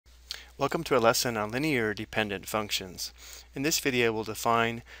Welcome to a lesson on linear dependent functions. In this video we'll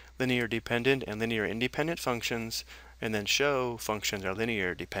define linear dependent and linear independent functions and then show functions are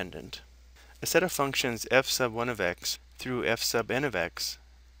linear dependent. A set of functions f sub 1 of x through f sub n of x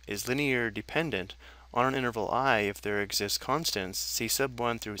is linear dependent on an interval I if there exist constants c sub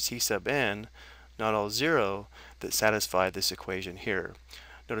 1 through c sub n, not all 0, that satisfy this equation here.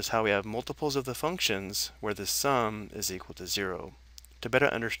 Notice how we have multiples of the functions where the sum is equal to 0. To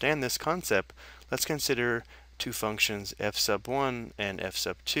better understand this concept, let's consider two functions f sub 1 and f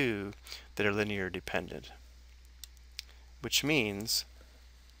sub 2 that are linear dependent, which means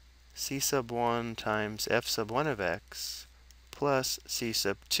c sub 1 times f sub 1 of x plus c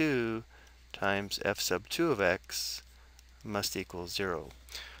sub 2 times f sub 2 of x must equal 0.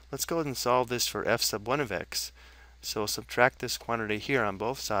 Let's go ahead and solve this for f sub 1 of x. So we'll subtract this quantity here on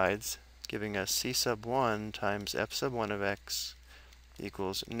both sides, giving us c sub 1 times f sub 1 of x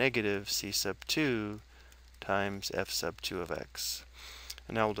equals negative c sub 2 times f sub 2 of x.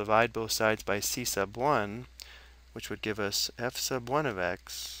 And now we'll divide both sides by c sub 1, which would give us f sub 1 of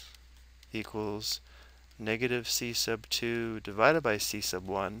x equals negative c sub 2 divided by c sub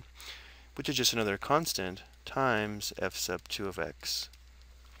 1, which is just another constant, times f sub 2 of x.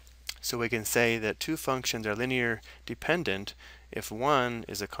 So we can say that two functions are linear dependent if one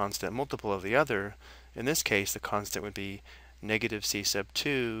is a constant multiple of the other. In this case, the constant would be negative c sub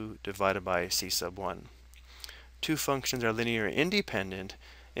 2 divided by c sub 1. Two functions are linear independent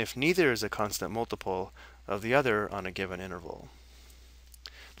if neither is a constant multiple of the other on a given interval.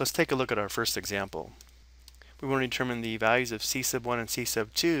 Let's take a look at our first example. We want to determine the values of c sub 1 and c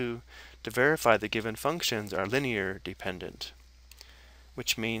sub 2 to verify the given functions are linear dependent,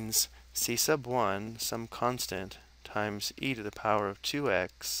 which means c sub 1, some constant, times e to the power of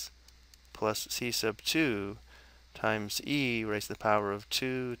 2x plus c sub 2 times e raised to the power of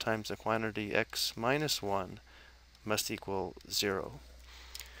 2 times the quantity x minus 1 must equal 0.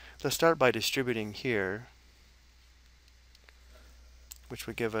 Let's start by distributing here, which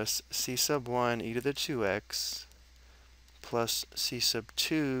would give us c sub 1 e to the 2x plus c sub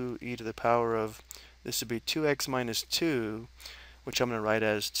 2 e to the power of, this would be 2x minus 2, which I'm going to write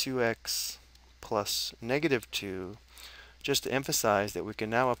as 2x plus negative 2, just to emphasize that we can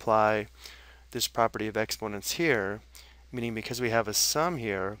now apply this property of exponents here, meaning because we have a sum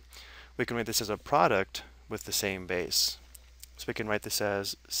here, we can write this as a product with the same base. So we can write this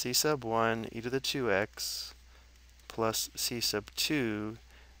as c sub 1 e to the 2x plus c sub 2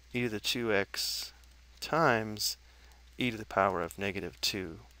 e to the 2x times e to the power of negative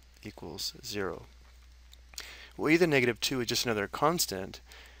 2 equals 0. Well, e to the negative 2 is just another constant,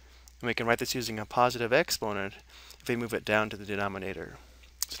 and we can write this using a positive exponent if we move it down to the denominator.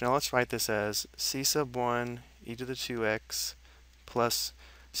 So now let's write this as c sub 1 e to the 2x plus,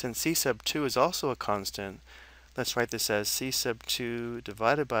 since c sub 2 is also a constant, let's write this as c sub 2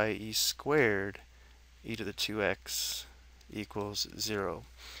 divided by e squared e to the 2x equals 0.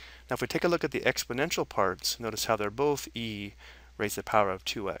 Now if we take a look at the exponential parts, notice how they're both e raised to the power of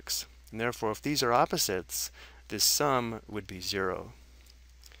 2x. And therefore, if these are opposites, this sum would be 0.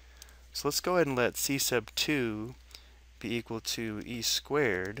 So let's go ahead and let c sub 2 be equal to e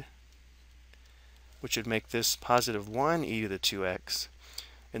squared, which would make this positive 1 e to the 2x.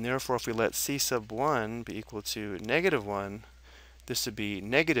 And therefore, if we let c sub 1 be equal to negative 1, this would be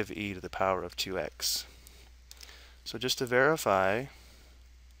negative e to the power of 2x. So just to verify,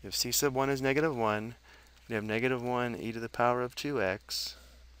 if c sub 1 is negative 1, we have negative 1 e to the power of 2x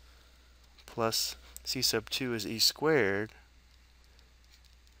plus c sub 2 is e squared,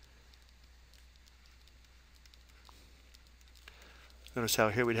 notice how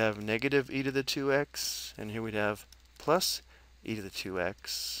here we'd have negative e to the 2x, and here we'd have plus e to the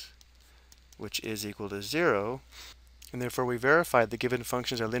 2x, which is equal to 0. And therefore we verified the given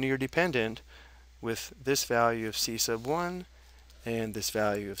functions are linear dependent with this value of c sub 1 and this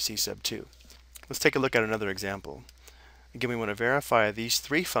value of c sub 2. Let's take a look at another example. Again, we want to verify these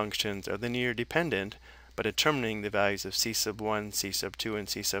three functions are linear dependent by determining the values of c sub 1, c sub 2, and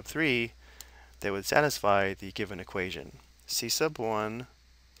c sub 3 that would satisfy the given equation. C sub 1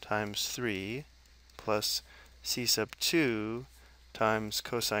 times 3 plus c sub 2 times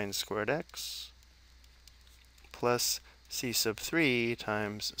cosine squared x plus c sub 3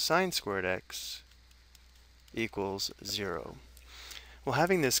 times sine squared x equals 0. Well,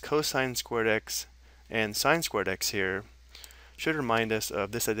 having this cosine squared x and sine squared x here should remind us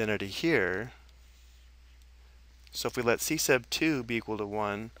of this identity here. So if we let c sub 2 be equal to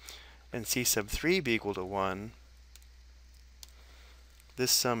 1 and c sub 3 be equal to 1,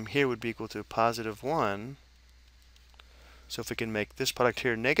 this sum here would be equal to positive 1. So if we can make this product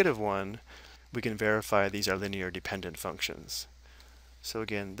here -1, we can verify these are linear dependent functions. So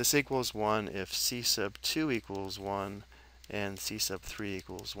again, this equals 1 if c sub 2 equals 1 and c sub 3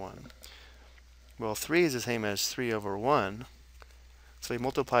 equals 1. Well, 3 is the same as 3 over 1. So we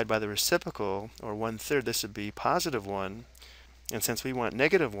multiplied by the reciprocal, or 1/3, this would be positive 1. And since we want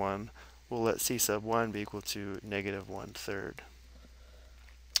 -1, we'll let c sub 1 be equal to -1/3.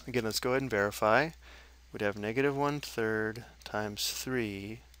 Again, let's go ahead and verify. We'd have -1/3 times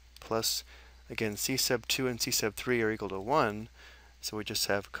 3 plus, again, c sub 2 and c sub 3 are equal to 1. So we just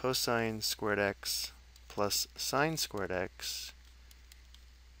have cosine squared x plus sine squared x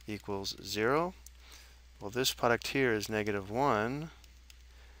equals 0. Well, this product here is -1,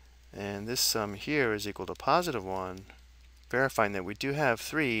 and this sum here is equal to +1, verifying that we do have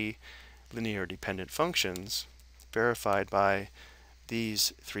 3 linear dependent functions verified by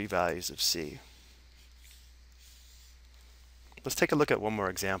these 3 values of c. Let's take a look at one more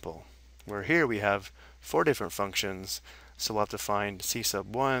example, where here we have 4 different functions, so we'll have to find c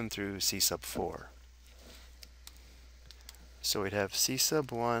sub 1 through c sub 4. So we'd have c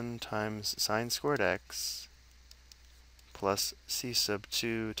sub 1 times sine squared x plus c sub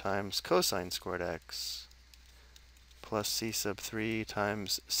 2 times cosine squared x plus c sub 3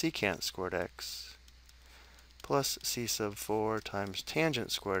 times secant squared x plus c sub 4 times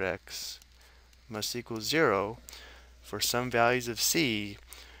tangent squared x must equal 0 for some values of c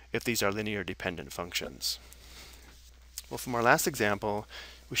if these are linear dependent functions. Well, from our last example,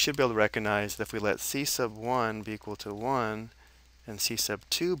 we should be able to recognize that if we let c sub 1 be equal to 1 and c sub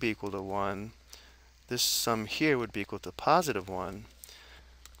 2 be equal to 1, this sum here would be equal to +1.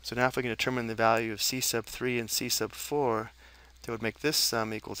 So now if we can determine the value of c sub 3 and c sub 4 that would make this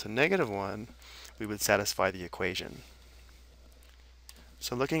sum equal to -1, we would satisfy the equation.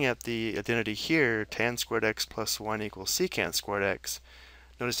 So looking at the identity here, tan squared x plus 1 equals secant squared x,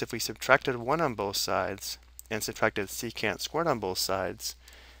 notice if we subtracted 1 on both sides and subtracted secant squared on both sides,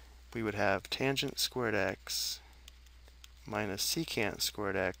 we would have tangent squared x minus secant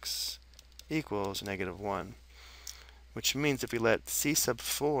squared x equals -1, which means if we let c sub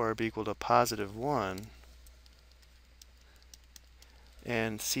 4 be equal to +1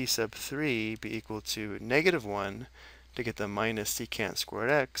 and c sub 3 be equal to -1 to get the minus secant squared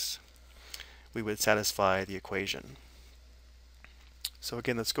x, we would satisfy the equation. So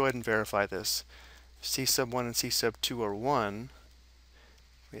again, let's go ahead and verify this. If c sub 1 and c sub 2 are 1,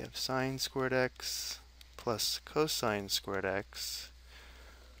 we have sine squared x plus cosine squared x,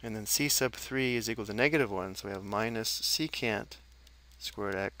 and then c sub 3 is equal to -1, so we have minus secant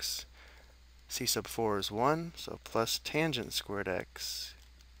squared x. C sub 4 is 1, so plus tangent squared x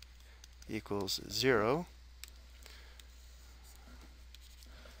equals 0.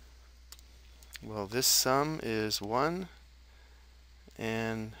 Well, this sum is 1,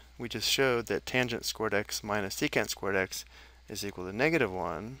 and we just showed that tangent squared x minus secant squared x is equal to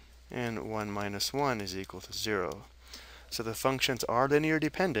 -1, and 1 minus 1 is equal to 0. So the functions are linear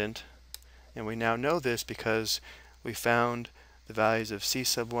dependent, and we now know this because we found the values of c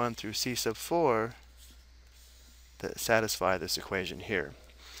sub 1 through c sub 4 that satisfy this equation here.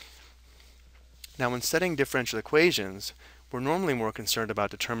 Now, when studying differential equations, we're normally more concerned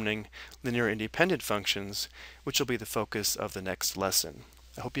about determining linear independent functions, which will be the focus of the next lesson.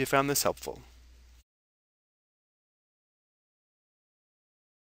 I hope you found this helpful.